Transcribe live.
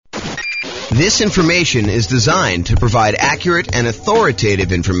This information is designed to provide accurate and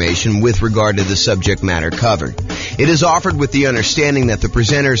authoritative information with regard to the subject matter covered. It is offered with the understanding that the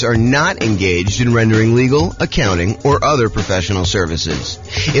presenters are not engaged in rendering legal, accounting, or other professional services.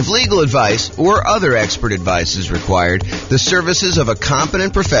 If legal advice or other expert advice is required, the services of a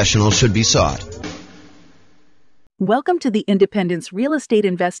competent professional should be sought. Welcome to the Independence Real Estate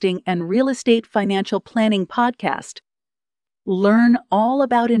Investing and Real Estate Financial Planning Podcast. Learn all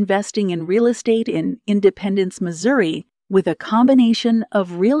about investing in real estate in Independence, Missouri, with a combination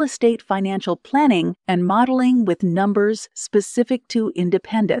of real estate financial planning and modeling with numbers specific to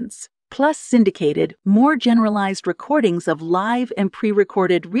Independence, plus syndicated, more generalized recordings of live and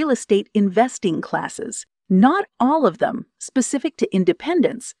pre-recorded real estate investing classes, not all of them specific to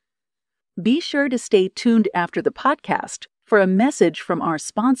Independence. Be sure to stay tuned after the podcast for a message from our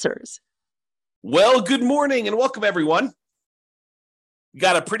sponsors. Well, good morning and welcome, everyone. We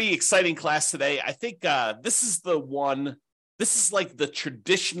got a pretty exciting class today. I think this is like the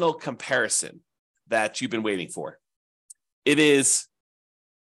traditional comparison that you've been waiting for. It is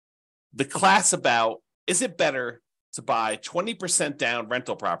the class about, is it better to buy 20% down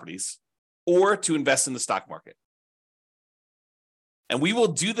rental properties or to invest in the stock market? And we will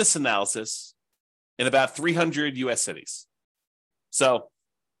do this analysis in about 300 U.S. cities. So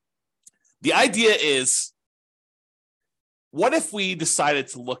the idea is, what if we decided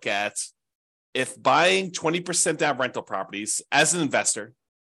to look at if buying 20% down rental properties as an investor,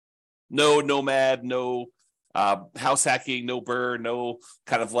 no nomad, no house hacking, no BRRRR, no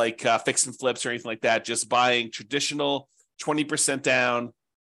kind of like fix and flips or anything like that, just buying traditional 20% down,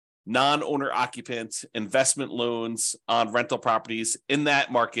 non-owner occupant investment loans on rental properties in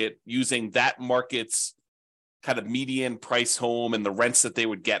that market, using that market's kind of median price home and the rents that they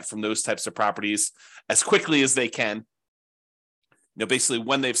would get from those types of properties as quickly as they can. Basically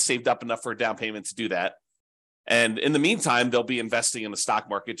when they've saved up enough for a down payment to do that. And in the meantime, they'll be investing in the stock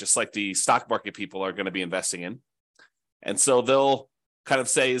market, just like the stock market people are going to be investing in. And so they'll kind of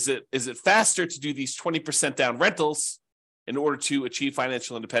say, is it faster to do these 20% down rentals in order to achieve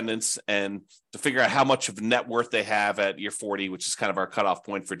financial independence and to figure out how much of net worth they have at year 40, which is kind of our cutoff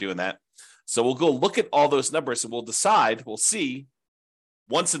point for doing that. So we'll go look at all those numbers and we'll see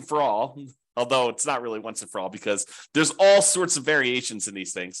once and for all, although it's not really once and for all because there's all sorts of variations in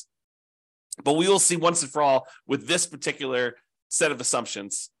these things. But we will see once and for all with this particular set of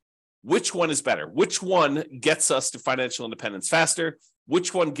assumptions, which one is better? Which one gets us to financial independence faster?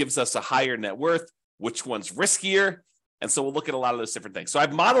 Which one gives us a higher net worth? Which one's riskier? And so we'll look at a lot of those different things. So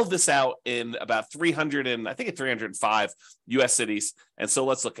I've modeled this out in about 305 U.S. cities. And so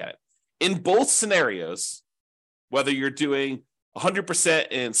let's look at it. In both scenarios, whether you're doing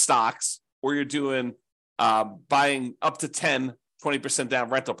 100% in stocks or you're doing buying up to 20% down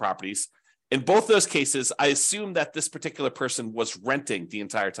rental properties, in both those cases, I assume that this particular person was renting the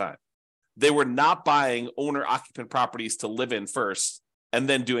entire time. They were not buying owner-occupant properties to live in first and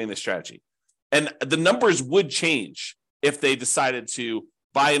then doing the strategy. And the numbers would change if they decided to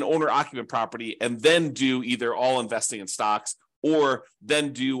buy an owner-occupant property and then do either all investing in stocks or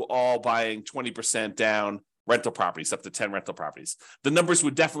then do all buying 20% down rental properties, up to 10 rental properties. The numbers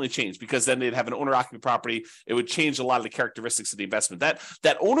would definitely change because then they'd have an owner-occupant property. It would change a lot of the characteristics of the investment.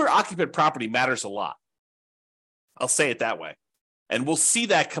 That owner-occupant property matters a lot. I'll say it that way. And we'll see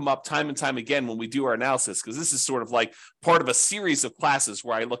that come up time and time again when we do our analysis, because this is sort of like part of a series of classes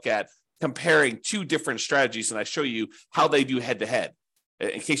where I look at comparing two different strategies and I show you how they do head-to-head.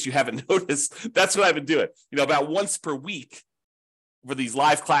 In case you haven't noticed, that's what I've been doing. About once per week for these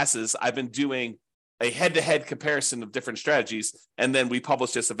live classes, I've been doing a head-to-head comparison of different strategies, and then we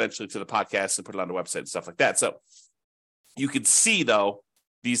publish this eventually to the podcast and put it on the website and stuff like that. So you can see, though,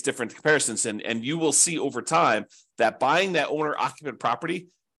 these different comparisons, and you will see over time that buying that owner-occupant property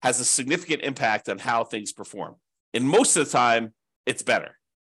has a significant impact on how things perform. And most of the time, it's better.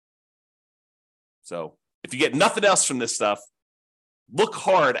 So if you get nothing else from this stuff, look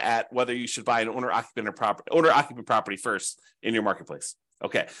hard at whether you should buy an owner-occupant property first in your marketplace.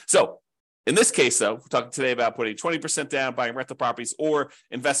 Okay, so in this case, though, we're talking today about putting 20% down, buying rental properties, or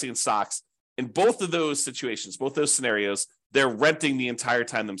investing in stocks. In both of those situations, both those scenarios, they're renting the entire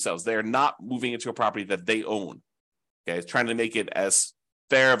time themselves. They are not moving into a property that they own. Okay, trying to make it as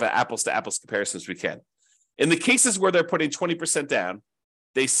fair of an apples-to-apples comparison as we can. In the cases where they're putting 20% down,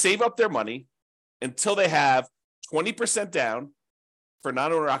 they save up their money until they have 20% down for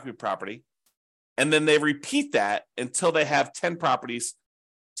non-owner occupant property, and then they repeat that until they have 10 properties,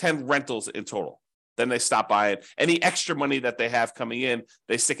 10 rentals in total. Then they stop buying. Any extra money that they have coming in,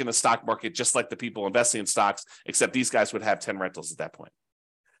 they stick in the stock market, just like the people investing in stocks, except these guys would have 10 rentals at that point.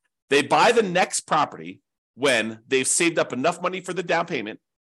 They buy the next property when they've saved up enough money for the down payment,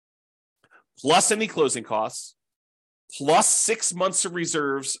 plus any closing costs, plus 6 months of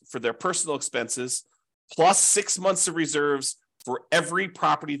reserves for their personal expenses, plus 6 months of reserves for every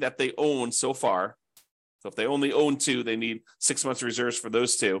property that they own so far. So if they only own 2, they need 6 months of reserves for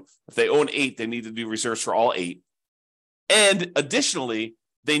those 2. If they own 8, they need to do reserves for all 8. And additionally,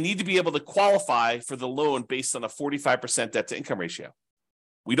 they need to be able to qualify for the loan based on a 45% debt to income ratio.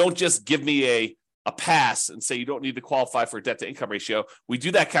 We don't just give me a pass and say you don't need to qualify for a debt to income ratio. We do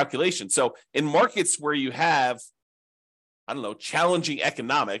that calculation. So in markets where you have, challenging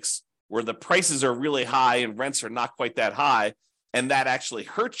economics, where the prices are really high and rents are not quite that high, and that actually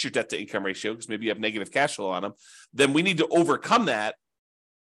hurts your debt to income ratio because maybe you have negative cash flow on them, then we need to overcome that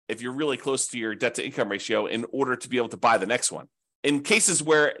if you're really close to your debt to income ratio in order to be able to buy the next one. In cases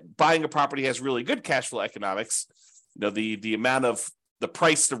where buying a property has really good cash flow economics, the amount of the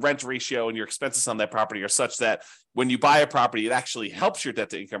price to rent ratio and your expenses on that property are such that when you buy a property, it actually helps your debt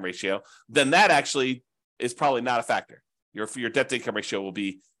to income ratio, then that actually is probably not a factor. Your debt to income ratio will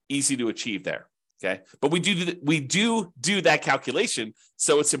be easy to achieve there. Okay. But we do that calculation.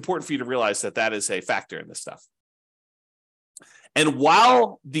 So it's important for you to realize that that is a factor in this stuff. And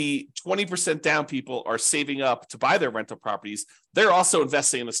while the 20% down people are saving up to buy their rental properties, they're also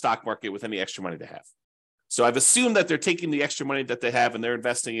investing in the stock market with any extra money they have. So I've assumed that they're taking the extra money that they have and they're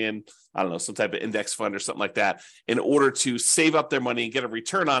investing in, some type of index fund or something like that in order to save up their money and get a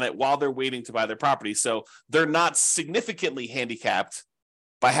return on it while they're waiting to buy their property. So they're not significantly handicapped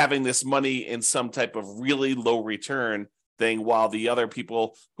by having this money in some type of really low return thing, while the other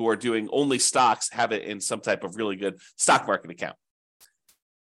people who are doing only stocks have it in some type of really good stock market account.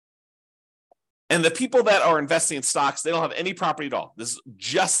 And the people that are investing in stocks, they don't have any property at all. This is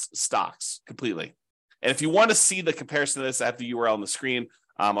just stocks completely. And if you want to see the comparison of this, I have the URL on the screen.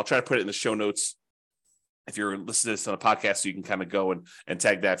 I'll try to put it in the show notes. If you're listening to this on a podcast, so you can kind of go and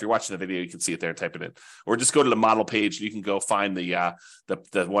tag that. If you're watching the video, you can see it there and type it in. Or just go to the model page and you can go find the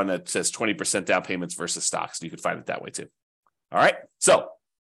one that says 20% down payments versus stocks. And you can find it that way too. All right. So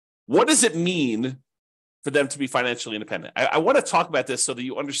what does it mean for them to be financially independent? I want to talk about this so that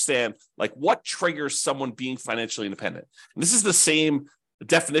you understand what triggers someone being financially independent. And this is the same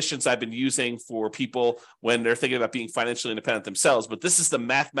definitions I've been using for people when they're thinking about being financially independent themselves, but this is the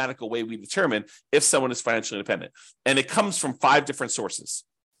mathematical way we determine if someone is financially independent. And it comes from 5 different sources.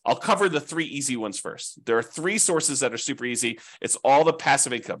 I'll cover the 3 easy ones first. There are 3 sources that are super easy. It's all the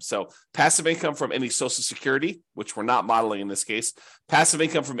passive income. So passive income from any Social Security, which we're not modeling in this case. Passive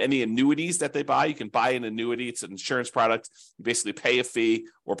income from any annuities that they buy. You can buy an annuity. It's an insurance product. You basically pay a fee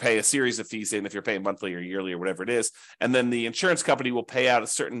or pay a series of fees in if you're paying monthly or yearly or whatever it is. And then the insurance company will pay out a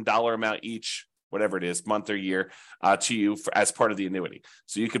certain dollar amount each, whatever it is, month or year, to you as part of the annuity.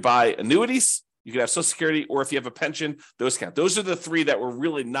 So you could buy annuities. You could have Social Security, or if you have a pension, those count. Those are the 3 that we're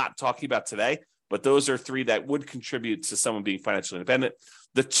really not talking about today, but those are 3 that would contribute to someone being financially independent.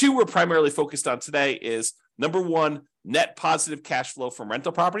 The 2 we're primarily focused on today is, number 1, net positive cash flow from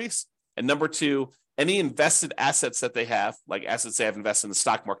rental properties, and number 2, any invested assets that they have, like assets they have invested in the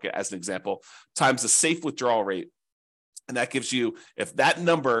stock market, as an example, times the safe withdrawal rate. And that gives you, if that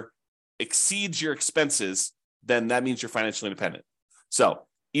number exceeds your expenses, then that means you're financially independent. So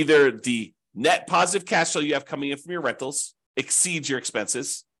either the net positive cash flow you have coming in from your rentals exceeds your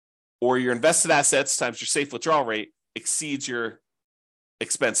expenses, or your invested assets times your safe withdrawal rate exceeds your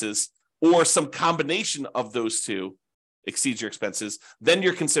expenses, or some combination of those 2 exceeds your expenses, then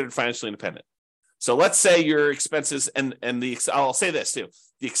you're considered financially independent. So let's say your expenses, I'll say this too,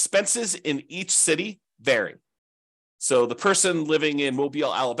 the expenses in each city vary. So the person living in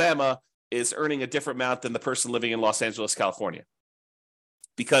Mobile, Alabama is earning a different amount than the person living in Los Angeles, California,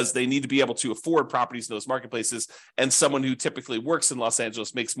 because they need to be able to afford properties in those marketplaces. And someone who typically works in Los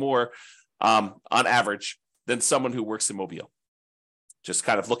Angeles makes more on average than someone who works in Mobile. Just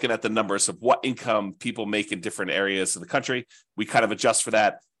kind of looking at the numbers of what income people make in different areas of the country, we kind of adjust for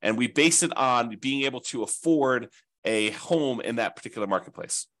that. And we base it on being able to afford a home in that particular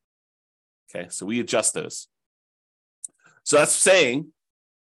marketplace. Okay, so we adjust those. So that's saying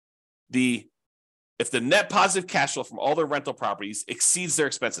if the net positive cash flow from all their rental properties exceeds their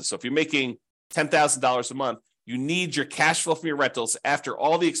expenses. So if you're making $10,000 a month, you need your cash flow from your rentals after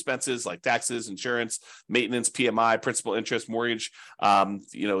all the expenses like taxes, insurance, maintenance, PMI, principal, interest, mortgage,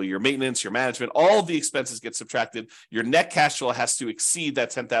 your maintenance, your management, all of the expenses get subtracted. Your net cash flow has to exceed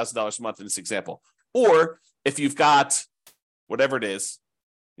that $10,000 a month in this example. Or if you've got whatever it is,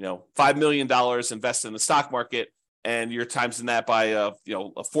 $5 million invested in the stock market, and you're timesing that by a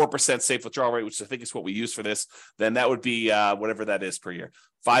 4% safe withdrawal rate, which I think is what we use for this, then that would be whatever that is per year.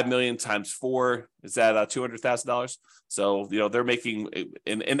 $5 million times 4 is that $200,000. So they're making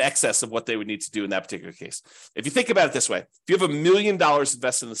in excess of what they would need to do in that particular case. If you think about it this way, if you have $1 million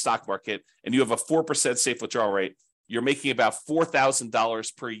invested in the stock market and you have a 4% safe withdrawal rate, you're making about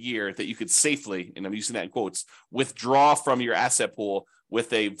 $4,000 per year that you could safely, and I'm using that in quotes, withdraw from your asset pool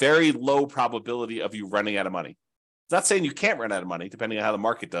with a very low probability of you running out of money. It's not saying you can't run out of money, depending on how the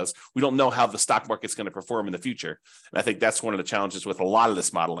market does. We don't know how the stock market's going to perform in the future. And I think that's one of the challenges with a lot of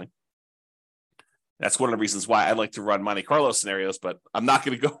this modeling. That's one of the reasons why I like to run Monte Carlo scenarios, but I'm not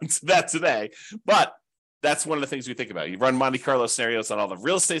going to go into that today. But that's one of the things we think about. You run Monte Carlo scenarios on all the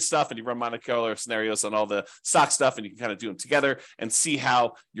real estate stuff, and you run Monte Carlo scenarios on all the stock stuff, and you can kind of do them together and see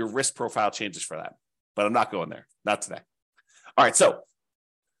how your risk profile changes for that. But I'm not going there, not today. All right, so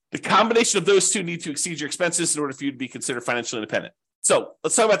the combination of those two need to exceed your expenses in order for you to be considered financially independent. So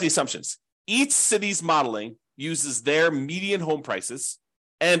let's talk about the assumptions. Each city's modeling uses their median home prices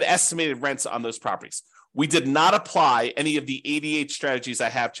and estimated rents on those properties. We did not apply any of the 88 strategies I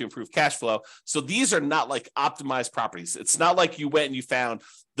have to improve cash flow. So these are not like optimized properties. It's not like you went and you found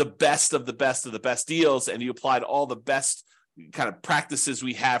the best of the best of the best deals and you applied all the best kind of practices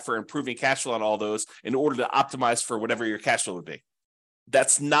we have for improving cash flow on all those in order to optimize for whatever your cash flow would be.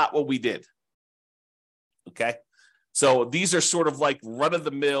 That's not what we did. Okay. So these are sort of like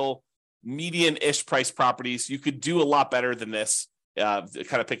run-of-the-mill, median-ish price properties. You could do a lot better than this, kind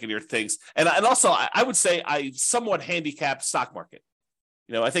of picking your things. And also, I would say I somewhat handicapped stock market.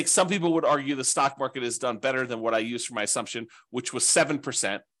 I think some people would argue the stock market has done better than what I used for my assumption, which was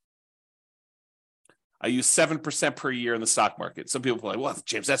 7%. I use 7% per year in the stock market. Some people are like, well,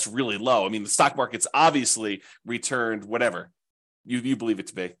 James, that's really low. I mean, the stock market's obviously returned whatever you believe it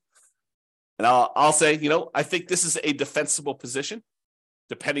to be. And I'll say, I think this is a defensible position,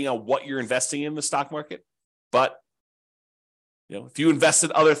 depending on what you're investing in the stock market. But, if you invest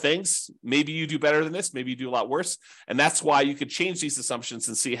in other things, maybe you do better than this, maybe you do a lot worse. And that's why you could change these assumptions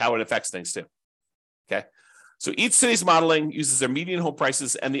and see how it affects things too. Okay. So each city's modeling uses their median home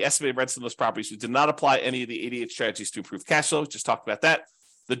prices and the estimated rents on those properties. We did not apply any of the 88 strategies to improve cash flow. Just talked about that.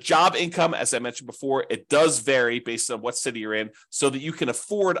 The job income, as I mentioned before, it does vary based on what city you're in so that you can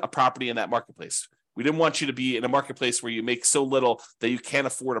afford a property in that marketplace. We didn't want you to be in a marketplace where you make so little that you can't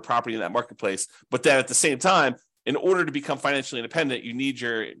afford a property in that marketplace. But then at the same time, in order to become financially independent, you need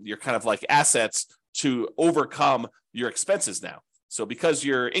your kind of like assets to overcome your expenses now. So because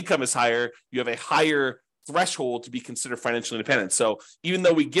your income is higher, you have a higher threshold to be considered financially independent. So even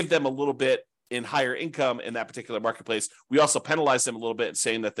though we give them a little bit in higher income in that particular marketplace, we also penalize them a little bit in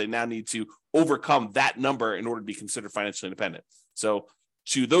saying that they now need to overcome that number in order to be considered financially independent. So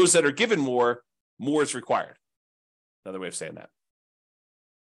to those that are given more is required. Another way of saying that.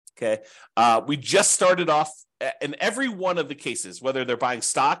 Okay. We just started off in every one of the cases, whether they're buying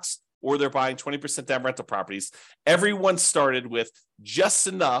stocks or they're buying 20% down rental properties, everyone started with just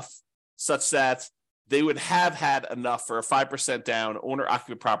enough such that they would have had enough for a 5% down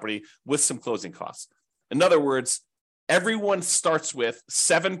owner-occupant property with some closing costs. In other words, everyone starts with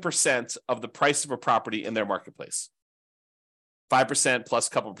 7% of the price of a property in their marketplace. 5% plus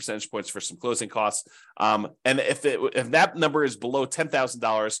a couple of percentage points for some closing costs. And if that number is below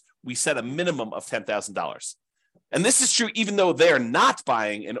 $10,000, we set a minimum of $10,000. And this is true even though they are not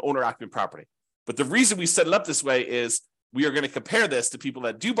buying an owner-occupant property. But the reason we set it up this way is we are going to compare this to people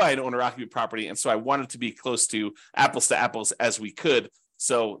that do buy an owner-occupant property. And so I wanted to be close to apples as we could.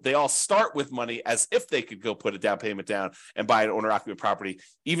 So they all start with money as if they could go put a down payment down and buy an owner-occupant property,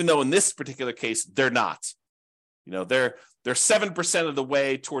 even though in this particular case, they're not. They're 7% of the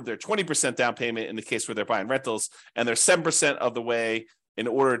way toward their 20% down payment in the case where they're buying rentals, and they're 7% of the way in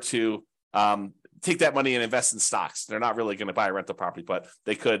order to take that money and invest in stocks. They're not really going to buy a rental property, but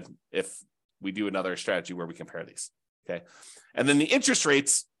they could if we do another strategy where we compare these. Okay. And then the interest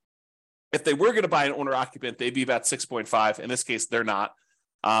rates, if they were going to buy an owner occupant, they'd be about 6.5. In this case, they're not.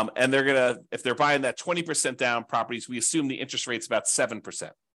 And they're going to, if they're buying that 20% down properties, we assume the interest rate's about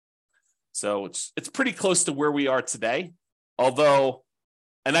 7%. So it's pretty close to where we are today, although,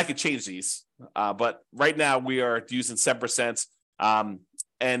 and I could change these, but right now we are using 7%.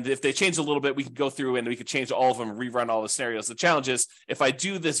 And if they change a little bit, we can go through and we could change all of them and rerun all the scenarios. The challenge is if I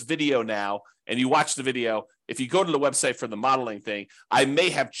do this video now and you watch the video, if you go to the website for the modeling thing, I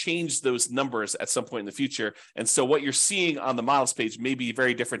may have changed those numbers at some point in the future. And so what you're seeing on the models page may be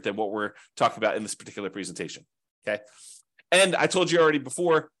very different than what we're talking about in this particular presentation. Okay. And I told you already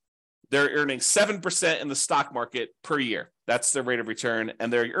before, they're earning 7% in the stock market per year. That's their rate of return.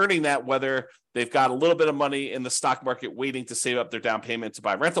 And they're earning that whether they've got a little bit of money in the stock market waiting to save up their down payment to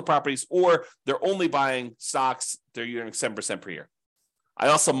buy rental properties, or they're only buying stocks, they're earning 7% per year. I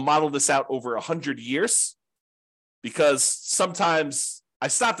also modeled this out over 100 years because sometimes I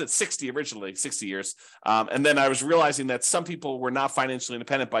stopped at 60 originally, 60 years. And then I was realizing that some people were not financially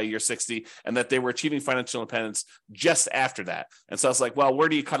independent by year 60 and that they were achieving financial independence just after that. And so I was like, well, where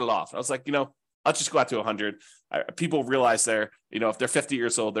do you cut it off? I was like, I'll just go out to 100. People realize if they're 50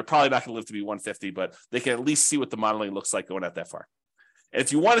 years old, they're probably not going to live to be 150, but they can at least see what the modeling looks like going out that far. And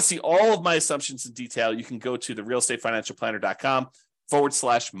if you want to see all of my assumptions in detail, you can go to the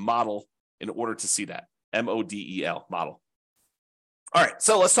realestatefinancialplanner.com/model in order to see that. MODEL, model. All right,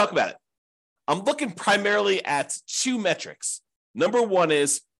 so let's talk about it. I'm looking primarily at two metrics. Number one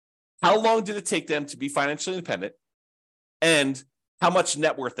is how long did it take them to be financially independent and how much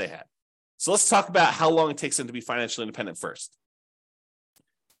net worth they had. So let's talk about how long it takes them to be financially independent first.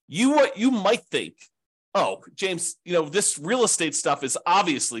 You might think, oh, James, this real estate stuff is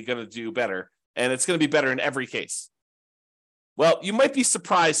obviously going to do better, and it's going to be better in every case. Well, you might be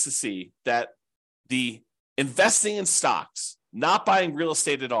surprised to see that the investing in stocks, not buying real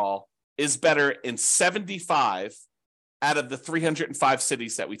estate at all, is better in 75 out of the 305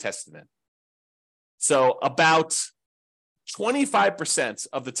 cities that we tested in. So about 25%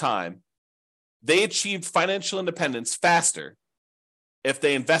 of the time, they achieved financial independence faster if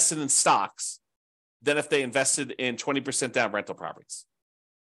they invested in stocks than if they invested in 20% down rental properties.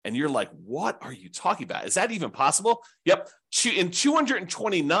 And you're like, what are you talking about? Is that even possible? Yep. In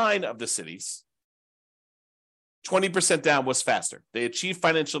 229 of the cities, 20% down was faster. They achieved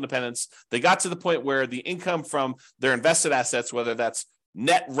financial independence. They got to the point where the income from their invested assets, whether that's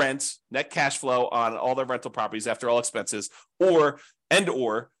net rent, net cash flow on all their rental properties after all expenses, or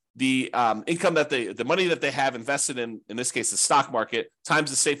the income that the money that they have invested in this case, the stock market,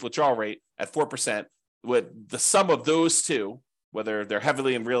 times the safe withdrawal rate at 4%, with the sum of those two, whether they're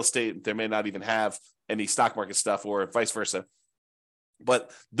heavily in real estate, they may not even have any stock market stuff or vice versa.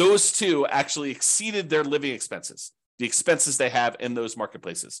 But those two actually exceeded their living expenses, the expenses they have in those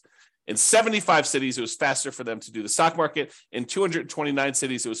marketplaces. In 75 cities, it was faster for them to do the stock market. In 229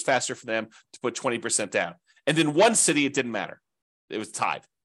 cities, it was faster for them to put 20% down. And in one city, it didn't matter. It was tied.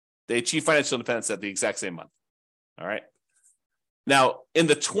 They achieved financial independence at the exact same month. All right. Now, in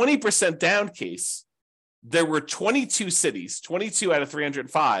the 20% down case, there were 22 cities, 22 out of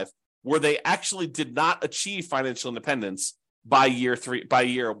 305, where they actually did not achieve financial independence by year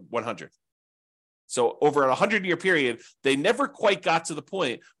 100. So over a 100-year period, they never quite got to the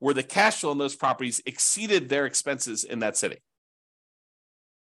point where the cash flow in those properties exceeded their expenses in that city,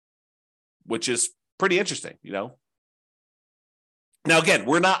 which is pretty interesting, Now, again,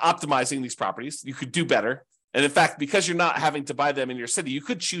 we're not optimizing these properties. You could do better. And in fact, because you're not having to buy them in your city, you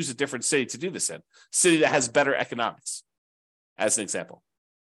could choose a different city to do this in, city that has better economics, as an example.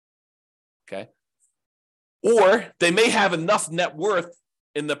 Okay. Or they may have enough net worth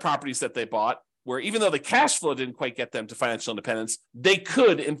in the properties that they bought, where even though the cash flow didn't quite get them to financial independence, they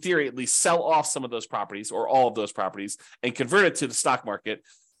could, in theory, at least sell off some of those properties or all of those properties and convert it to the stock market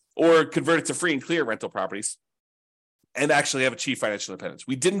or convert it to free and clear rental properties and actually have achieved financial independence.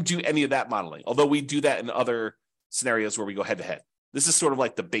 We didn't do any of that modeling, although we do that in other scenarios where we go head to head. This is sort of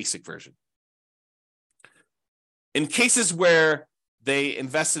like the basic version. In cases where they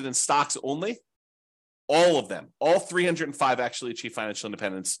invested in stocks only, all of them, all 305 actually achieved financial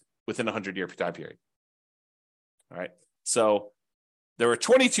independence within a 100-year time period. All right. So there were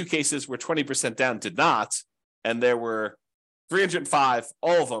 22 cases where 20% down did not, and there were 305,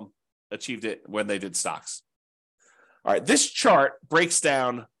 all of them achieved it when they did stocks. All right. This chart breaks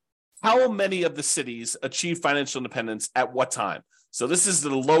down how many of the cities achieved financial independence at what time. So this is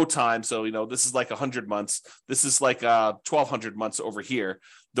the low time. So, this is like 100 months. This is like 1,200 months over here.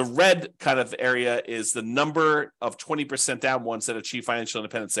 The red kind of area is the number of 20% down ones that achieve financial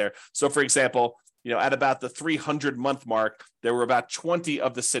independence there. So, for example, at about the 300-month mark, there were about 20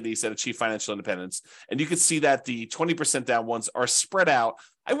 of the cities that achieved financial independence. And you can see that the 20% down ones are spread out,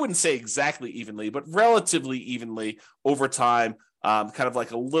 I wouldn't say exactly evenly, but relatively evenly over time. Kind of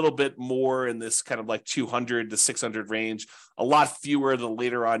like a little bit more in this kind of like 200 to 600 range, a lot fewer the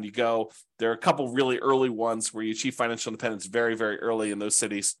later on you go. There are a couple really early ones where you achieve financial independence very, very early in those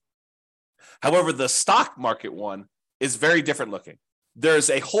cities. However, the stock market one is very different looking. There's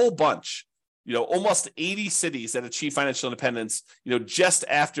a whole bunch, almost 80 cities that achieve financial independence, just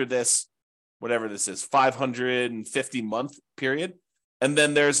after this, whatever this is, 550 month period. And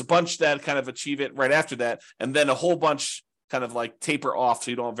then there's a bunch that kind of achieve it right after that. And then a whole bunch kind of like taper off,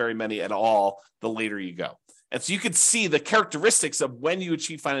 so you don't have very many at all the later you go. And so you can see the characteristics of when you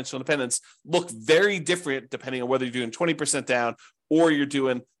achieve financial independence look very different depending on whether you're doing 20% down or you're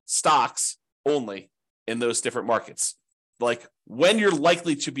doing stocks only in those different markets. Like when you're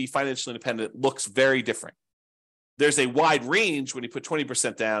likely to be financially independent looks very different. There's a wide range when you put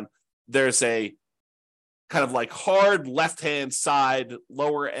 20% down. There's a kind of like hard left-hand side,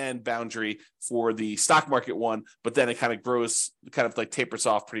 lower end boundary for the stock market one, but then it kind of grows, kind of like tapers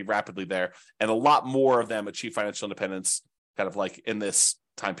off pretty rapidly there. And a lot more of them achieve financial independence kind of like in this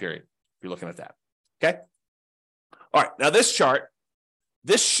time period, if you're looking at that. Okay. All right. Now this chart,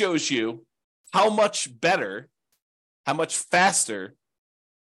 this shows you how much better, how much faster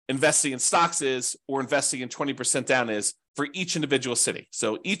investing in stocks is or investing in 20% down is for each individual city.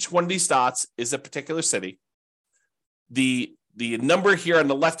 So each one of these dots is a particular city. The number here on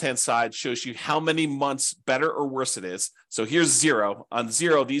the left-hand side shows you how many months better or worse it is. So here's 0. On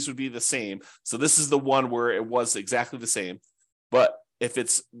 0, these would be the same. So this is the one where it was exactly the same. But if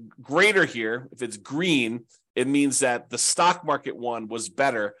it's greater here, if it's green, it means that the stock market one was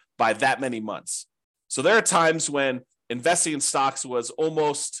better by that many months. So there are times when investing in stocks was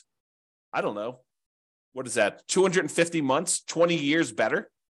almost, I don't know, what is that, 250 months, 20 years better?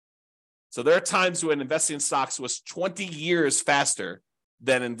 So there are times when investing in stocks was 20 years faster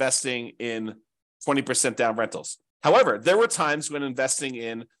than investing in 20% down rentals. However, there were times when investing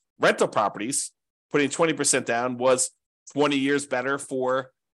in rental properties, putting 20% down, was 20 years better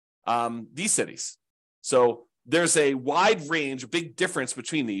for these cities. So there's a wide range, a big difference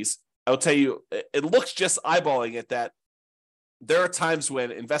between these. I'll tell you, it looks just eyeballing it that there are times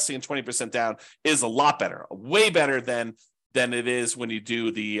when investing in 20% down is a lot better, way better than it is when you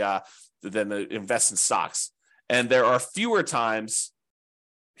do the invest in stocks. And there are fewer times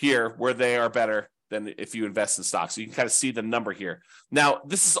here where they are better than if you invest in stocks. So you can kind of see the number here. Now,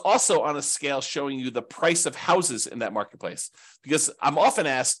 this is also on a scale showing you the price of houses in that marketplace, because I'm often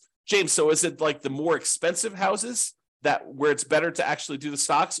asked, James, so is it like the more expensive houses that where it's better to actually do the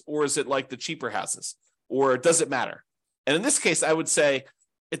stocks, or is it like the cheaper houses, or does it matter? And in this case, I would say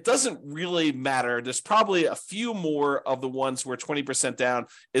it doesn't really matter. There's probably a few more of the ones where 20% down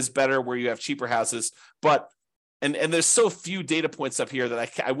is better, where you have cheaper houses, but and there's so few data points up here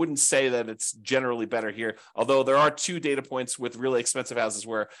that I wouldn't say that it's generally better here, although there are 2 data points with really expensive houses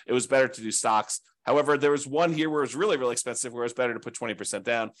where it was better to do stocks. However, there was one here where it was really, really expensive, where it's better to put 20%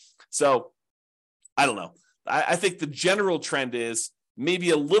 down. So I don't know. I think the general trend is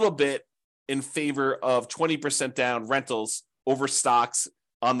maybe a little bit in favor of 20% down rentals over stocks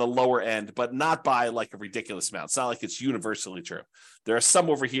on the lower end, but not by like a ridiculous amount. It's not like it's universally true. There are some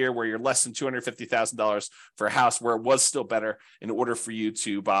over here where you're less than $250,000 for a house where it was still better in order for you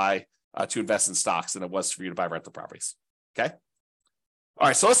to buy, to invest in stocks than it was for you to buy rental properties. Okay. All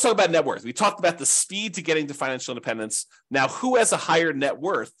right. So let's talk about net worth. We talked about the speed to getting to financial independence. Now, who has a higher net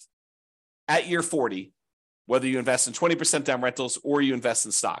worth at year 40, whether you invest in 20% down rentals or you invest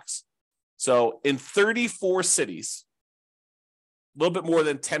in stocks? So in 34 cities, a little bit more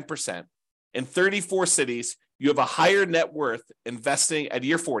than 10%. In 34 cities, you have a higher net worth investing at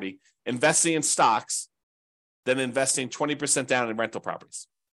year 40, investing in stocks than investing 20% down in rental properties.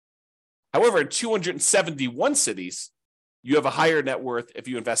 However, in 271 cities, you have a higher net worth if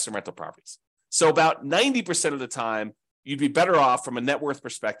you invest in rental properties. So about 90% of the time, you'd be better off from a net worth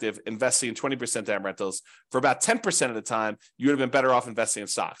perspective investing in 20% down rentals. For about 10% of the time, you would have been better off investing in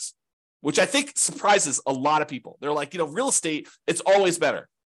stocks, which I think surprises a lot of people. They're like, real estate, it's always better.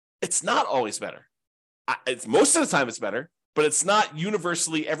 It's not always better. It's most of the time it's better, but it's not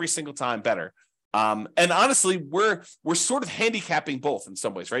universally every single time better. And honestly, we're sort of handicapping both in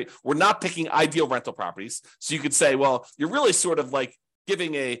some ways, right? We're not picking ideal rental properties. So you could say, well, you're really sort of like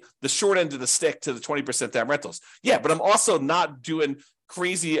giving the short end of the stick to the 20% down rentals. Yeah, but I'm also not doing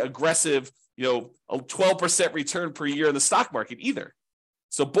crazy aggressive, a 12% return per year in the stock market either.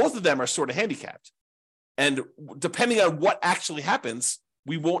 So both of them are sort of handicapped. And depending on what actually happens,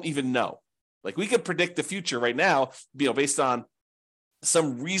 we won't even know. Like we could predict the future right now, based on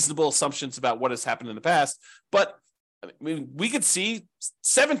some reasonable assumptions about what has happened in the past. But I mean, we could see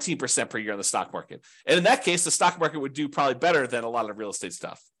 17% per year in the stock market. And in that case, the stock market would do probably better than a lot of real estate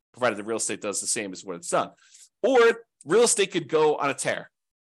stuff, provided the real estate does the same as what it's done. Or real estate could go on a tear.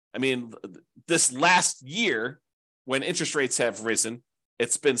 I mean, this last year, when interest rates have risen,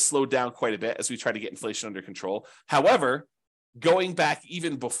 it's been slowed down quite a bit as we try to get inflation under control. However, going back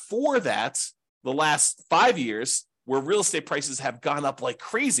even before that, the last 5 years, where real estate prices have gone up like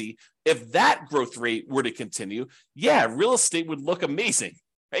crazy, if that growth rate were to continue, yeah, real estate would look amazing.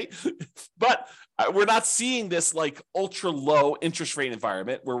 right? But we're not seeing this like ultra low interest rate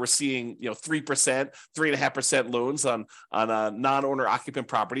environment where we're seeing 3%, 3.5% loans on non-owner occupant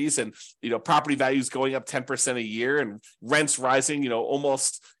properties, and property values going up 10% a year and rents rising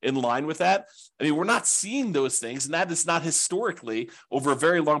almost in line with that. I mean, we're not seeing those things, and that is not historically over a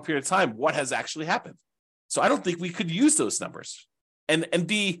very long period of time what has actually happened. So I don't think we could use those numbers and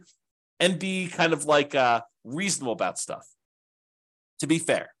be kind of like reasonable about stuff, to be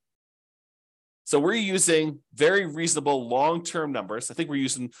fair. So we're using very reasonable long-term numbers. I think we're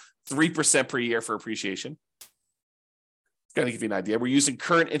using 3% per year for appreciation. Going to give you an idea. We're using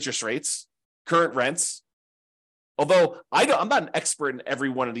current interest rates, current rents. Although I'm not an expert in every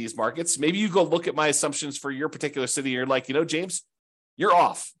one of these markets. Maybe you go look at my assumptions for your particular city and you're like, James, you're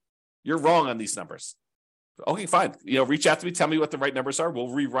off. You're wrong on these numbers. Okay, fine. Reach out to me, tell me what the right numbers are. We'll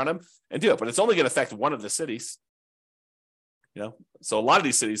rerun them and do it. But it's only going to affect one of the cities. So a lot of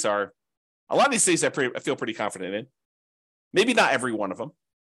these cities I feel pretty confident in. Maybe not every one of them.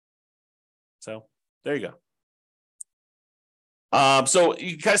 So there you go. So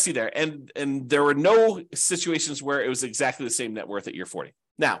you can kind of see there. And there were no situations where it was exactly the same net worth at year 40.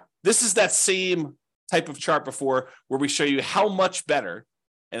 Now, this is that same type of chart before where we show you how much better.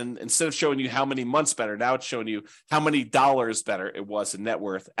 And instead of showing you how many months better, now it's showing you how many dollars better it was in net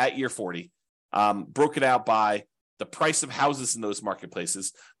worth at year 40, broken out by the price of houses in those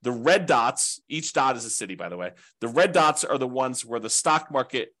marketplaces. The red dots, each dot is a city, by the way. The red dots are the ones where the stock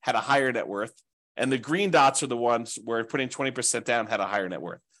market had a higher net worth, and the green dots are the ones where putting 20% down had a higher net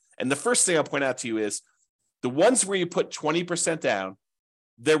worth. And the first thing I'll point out to you is the ones where you put 20% down,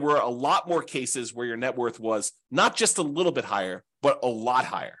 there were a lot more cases where your net worth was not just a little bit higher, but a lot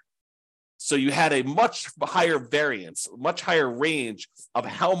higher. So you had a much higher variance, much higher range of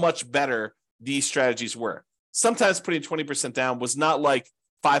how much better these strategies were. Sometimes putting 20% down was not like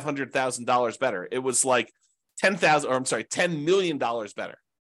 $500,000 better. It was like $10 million better,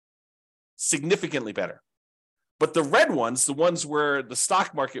 significantly better. But the red ones, the ones where the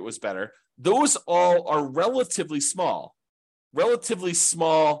stock market was better, those all are relatively small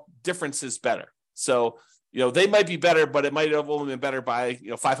differences better. So, they might be better, but it might have only been better by,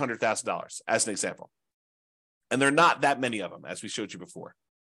 $500,000 as an example. And there are not that many of them, as we showed you before.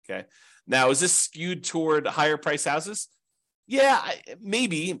 Okay. Now, is this skewed toward higher price houses? Yeah,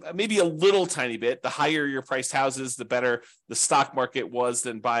 maybe a little tiny bit. The higher your priced houses, the better the stock market was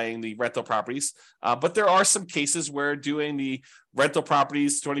than buying the rental properties. But there are some cases where doing the rental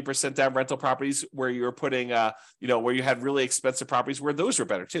properties, 20% down rental properties, where you're putting, where you had really expensive properties, where those were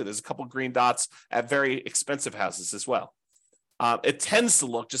better too. There's a couple green dots at very expensive houses as well. It tends to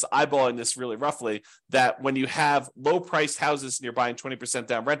look, just eyeballing this really roughly, that when you have low-priced houses and you're buying 20%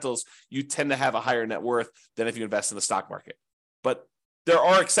 down rentals, you tend to have a higher net worth than if you invest in the stock market. But there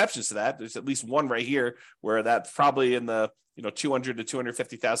are exceptions to that. There's at least one right here where that's probably in the $200,000 to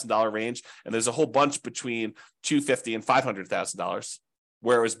 $250,000 range, and there's a whole bunch between $250,000 and $500,000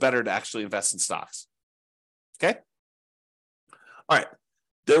 where it was better to actually invest in stocks. Okay. All right.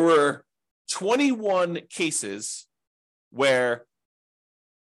 There were 21 cases where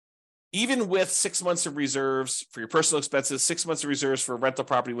even with 6 months of reserves for your personal expenses, 6 months of reserves for a rental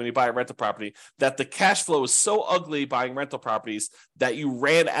property when you buy a rental property, that the cash flow was so ugly buying rental properties that you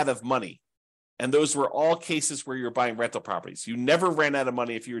ran out of money. And those were all cases where you were buying rental properties. You never ran out of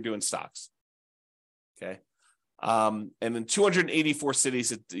money if you were doing stocks. Okay. And in 284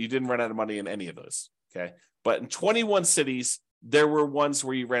 cities, you didn't run out of money in any of those. Okay. But in 21 cities, there were ones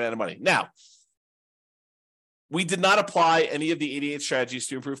where you ran out of money. Now, we did not apply any of the 88 strategies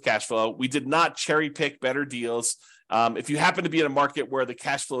to improve cash flow. We did not cherry pick better deals. If you happen to be in a market where the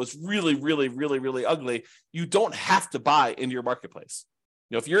cash flow is really, really, really, really ugly, you don't have to buy in your marketplace.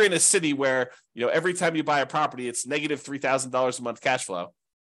 If you're in a city where, every time you buy a property, it's negative $3,000 a month cash flow,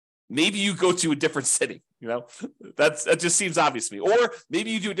 maybe you go to a different city. That just seems obvious to me. Or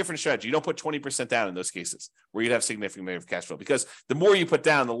maybe you do a different strategy. You don't put 20% down in those cases where you'd have significant negative cash flow, because the more you put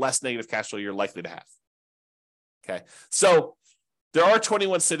down, the less negative cash flow you're likely to have. Okay, so there are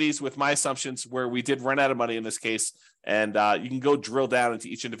 21 cities with my assumptions where we did run out of money in this case, and you can go drill down into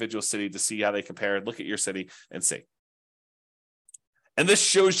each individual city to see how they compare, look at your city and see. And this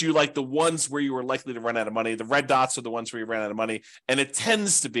shows you like the ones where you were likely to run out of money. The red dots are the ones where you ran out of money, and it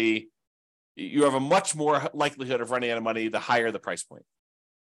tends to be you have a much more likelihood of running out of money the higher the price point.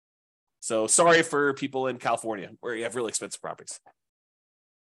 So sorry for people in California where you have really expensive properties.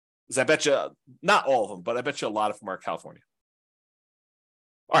 Because I bet you, not all of them, but I bet you a lot of them are California.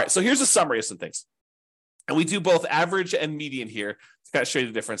 All right, so here's a summary of some things. And we do both average and median here to kind of show you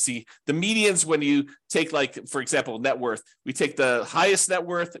the difference. See, the medians, when you take, like, for example, net worth, we take the highest net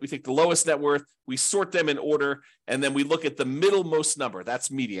worth, we take the lowest net worth, we sort them in order, and then we look at the middlemost number.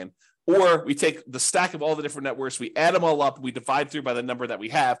 That's median. Or we take the stack of all the different net worths, we add them all up, we divide through by the number that we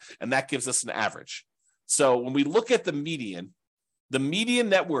have, and that gives us an average. So when we look at the median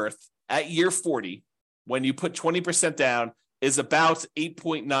net worth at year 40, when you put 20% down, is about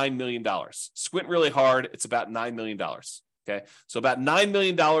 $8.9 million. Squint really hard, it's about $9 million. Okay, so about $9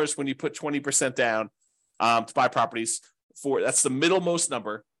 million when you put 20% down to buy properties. That's the middlemost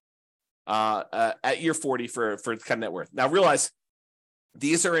number at year 40 for kind of net worth. Now realize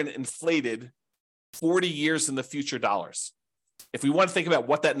these are in inflated 40 years in the future dollars. If we want to think about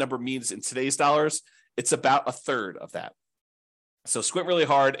what that number means in today's dollars, it's about a third of that. So squint really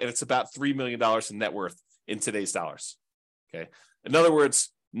hard, and it's about $3 million in net worth in today's dollars. Okay, in other words,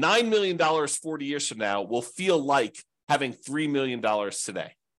 $9 million 40 years from now will feel like having $3 million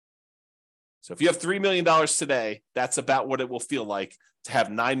today. So if you have $3 million today, that's about what it will feel like to have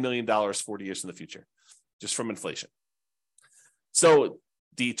 $9 million 40 years in the future, just from inflation. So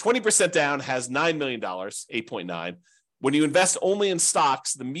the 20% down has $9 million, 8.9. When you invest only in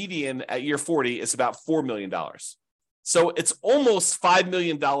stocks, the median at year 40 is about $4 million. So it's almost $5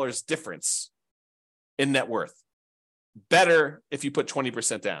 million difference in net worth. Better if you put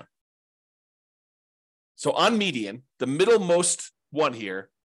 20% down. So on median, the middlemost one here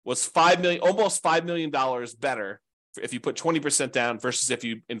was almost $5 million better if you put 20% down versus if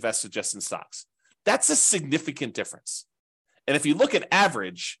you invested just in stocks. That's a significant difference. And if you look at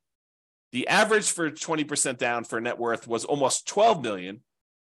average, the average for 20% down for net worth was almost 12 million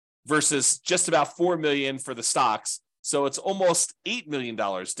versus just about 4 million for the stocks. So it's almost $8 million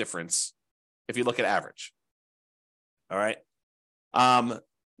difference if you look at average. All right.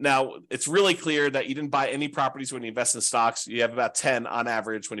 Now, it's really clear that you didn't buy any properties when you invest in stocks. You have about 10 on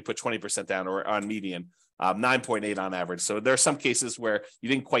average when you put 20% down, or on median, 9.8 on average. So there are some cases where you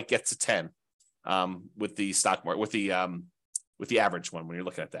didn't quite get to 10 with the stock market, with the average one when you're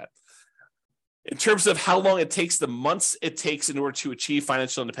looking at that. In terms of how long it takes, the months it takes in order to achieve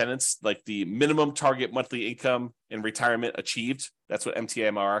financial independence, like the minimum target monthly income in retirement achieved, that's what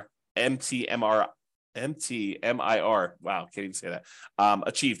MTMIR, wow, can't even say that,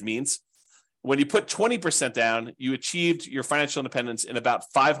 achieved means. When you put 20% down, you achieved your financial independence in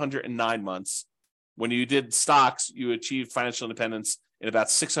about 509 months. When you did stocks, you achieved financial independence in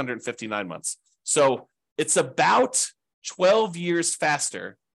about 659 months. So it's about 12 years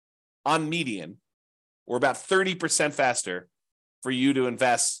faster on median, or about 30% faster for you to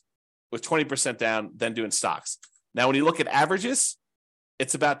invest with 20% down than doing stocks. Now, when you look at averages,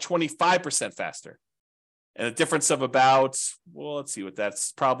 it's about 25% faster. And a difference of about, well, let's see what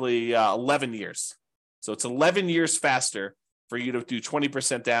that's, probably 11 years. So it's 11 years faster for you to do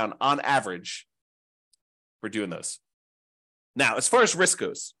 20% down on average for doing those. Now, as far as risk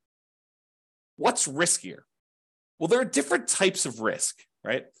goes, what's riskier? Well, there are different types of risk,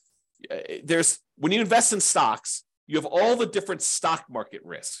 right? When you invest in stocks, you have all the different stock market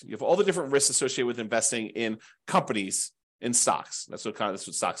risks. You have all the different risks associated with investing in companies in stocks. That's what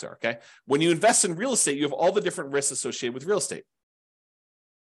stocks are, okay? When you invest in real estate, you have all the different risks associated with real estate.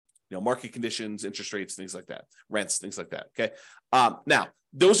 Market conditions, interest rates, things like that, rents, things like that, okay? Now,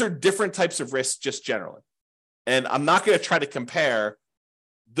 those are different types of risks just generally. And I'm not going to try to compare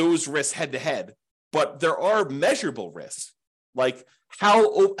those risks head to head, but there are measurable risks. Like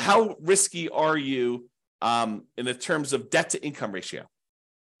how risky are you in the terms of debt to income ratio?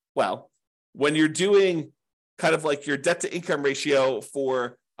 Well, when you're doing kind of like your debt to income ratio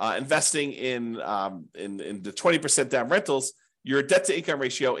for investing in the 20% down rentals, your debt to income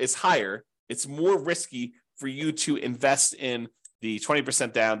ratio is higher. It's more risky for you to invest in the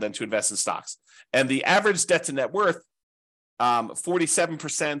 20% down than to invest in stocks. And the average debt to net worth,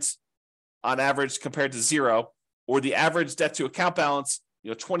 47% on average compared to zero, or the average debt to account balance,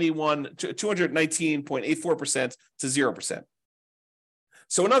 219.84% to 0%.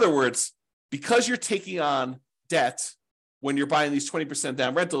 So in other words, because you're taking on debt when you're buying these 20%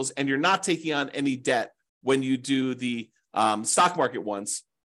 down rentals, and you're not taking on any debt when you do the stock market ones,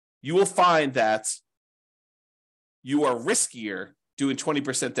 you will find that you are riskier doing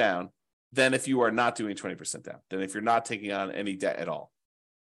 20% down than if you are not doing 20% down, than if you're not taking on any debt at all.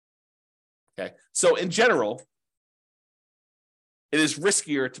 Okay, so in general, it is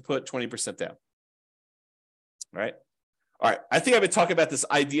riskier to put 20% down. All right. I think I've been talking about this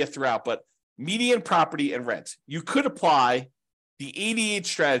idea throughout, but median property and rent. You could apply the 88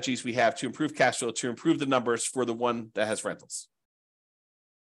 strategies we have to improve cash flow, to improve the numbers for the one that has rentals.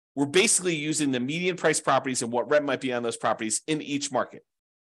 we're basically using the median price properties and what rent might be on those properties in each market.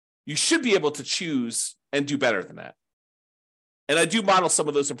 You should be able to choose and do better than that. And I do model some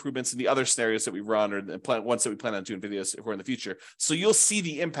of those improvements in the other scenarios that we run or the ones that we plan on doing videos if we're in the future. So you'll see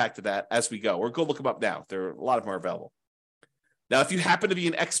the impact of that as we go, or go look them up now. There are a lot of them are available. Now, if you happen to be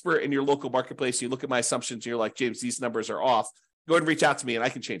an expert in your local marketplace, you look at my assumptions, and you're like, James, these numbers are off, go ahead and reach out to me and I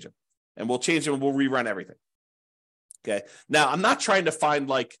can change them. And we'll change them and we'll rerun everything. Okay. Now, I'm not trying to find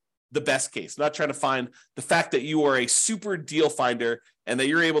like the best case. I'm not trying to find the fact that you are a super deal finder and that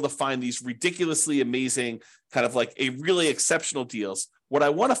you're able to find these ridiculously amazing, kind of like a really exceptional deals. What I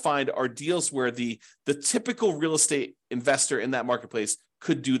want to find are deals where the typical real estate investor in that marketplace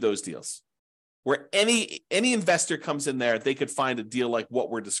could do those deals. Where any investor comes in there, they could find a deal like what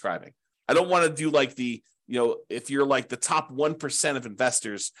we're describing. I don't want to do like if you're like the top 1% of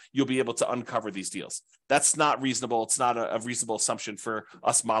investors, you'll be able to uncover these deals. That's not reasonable. It's not a reasonable assumption for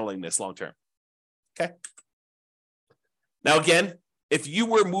us modeling this long term. Okay. Now, again, if you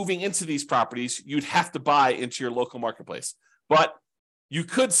were moving into these properties, you'd have to buy into your local marketplace. But you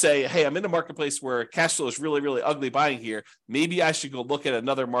could say, hey, I'm in a marketplace where cash flow is really, really ugly buying here. Maybe I should go look at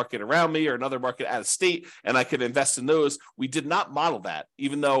another market around me or another market out of state, and I could invest in those. We did not model that,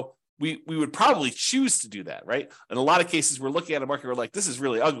 even though we would probably choose to do that, right? In a lot of cases, we're looking at a market, we're like, this is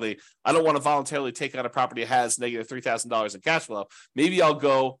really ugly. I don't want to voluntarily take on a property that has negative $3,000 in cash flow. Maybe I'll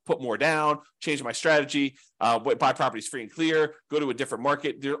go put more down, change my strategy, buy properties free and clear, go to a different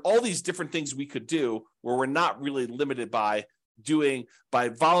market. There are all these different things we could do where we're not really limited by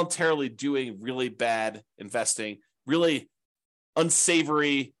voluntarily doing really bad investing, really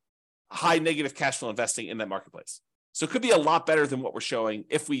unsavory, high negative cash flow investing in that marketplace. So it could be a lot better than what we're showing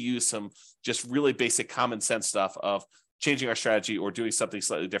if we use some just really basic common sense stuff of changing our strategy or doing something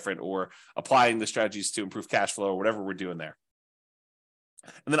slightly different or applying the strategies to improve cash flow or whatever we're doing there.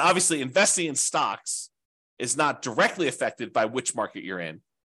 And then obviously investing in stocks is not directly affected by which market you're in.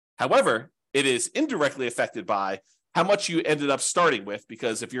 However, it is indirectly affected by how much you ended up starting with,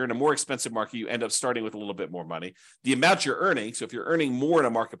 because if you're in a more expensive market, you end up starting with a little bit more money. The amount you're earning, so if you're earning more in a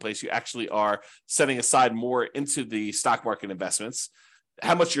marketplace, you actually are setting aside more into the stock market investments.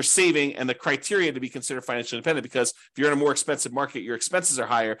 How much you're saving and the criteria to be considered financially independent, because if you're in a more expensive market, your expenses are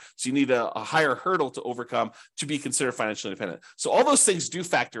higher, so you need a higher hurdle to overcome to be considered financially independent. So all those things do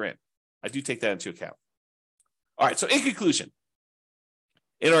factor in. I do take that into account. All right, so in conclusion,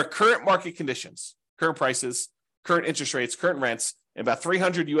 in our current market conditions, current prices, current interest rates, current rents in about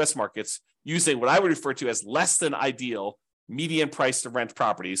 300 U.S. markets, using what I would refer to as less than ideal median price to rent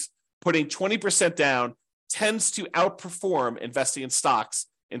properties, putting 20% down tends to outperform investing in stocks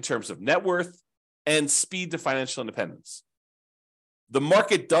in terms of net worth and speed to financial independence. The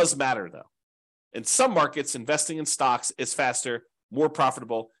market does matter, though. In some markets, investing in stocks is faster, more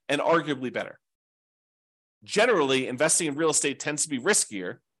profitable, and arguably better. Generally, investing in real estate tends to be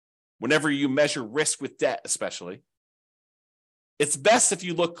riskier, whenever you measure risk with debt, especially. It's best if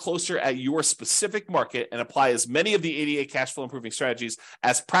you look closer at your specific market and apply as many of the 88 cash flow improving strategies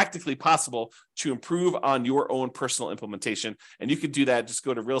as practically possible to improve on your own personal implementation. And you can do that. Just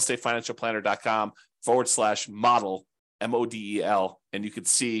go to realestatefinancialplanner.com/model, MODEL, and you could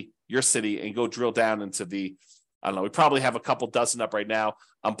see your city and go drill down into we probably have a couple dozen up right now.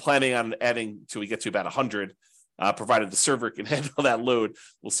 I'm planning on adding till we get to about 100. Provided the server can handle that load.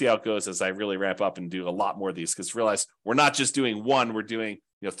 We'll see how it goes as I really ramp up and do a lot more of these, because realize we're not just doing one, we're doing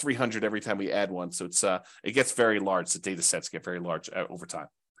 300 every time we add one. So it gets very large. The data sets get very large over time.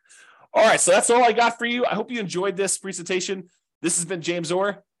 All right, so that's all I got for you. I hope you enjoyed this presentation. This has been James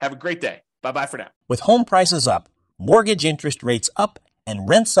Orr. Have a great day. Bye-bye for now. With home prices up, mortgage interest rates up, and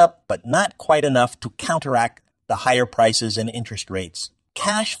rents up, but not quite enough to counteract the higher prices and interest rates,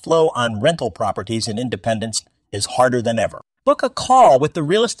 cash flow on rental properties in Independence is harder than ever. Book a call with the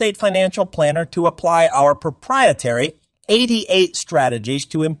Real Estate Financial Planner to apply our proprietary 88 strategies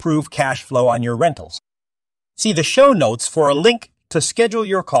to improve cash flow on your rentals. See the show notes for a link to schedule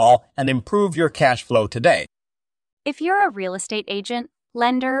your call and improve your cash flow today. If you're a real estate agent,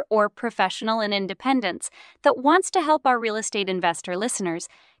 lender, or professional in Independence that wants to help our real estate investor listeners,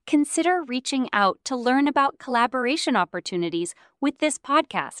 consider reaching out to learn about collaboration opportunities with this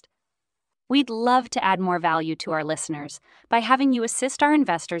podcast. We'd love to add more value to our listeners by having you assist our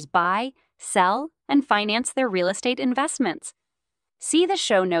investors buy, sell, and finance their real estate investments. See the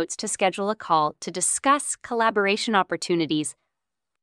show notes to schedule a call to discuss collaboration opportunities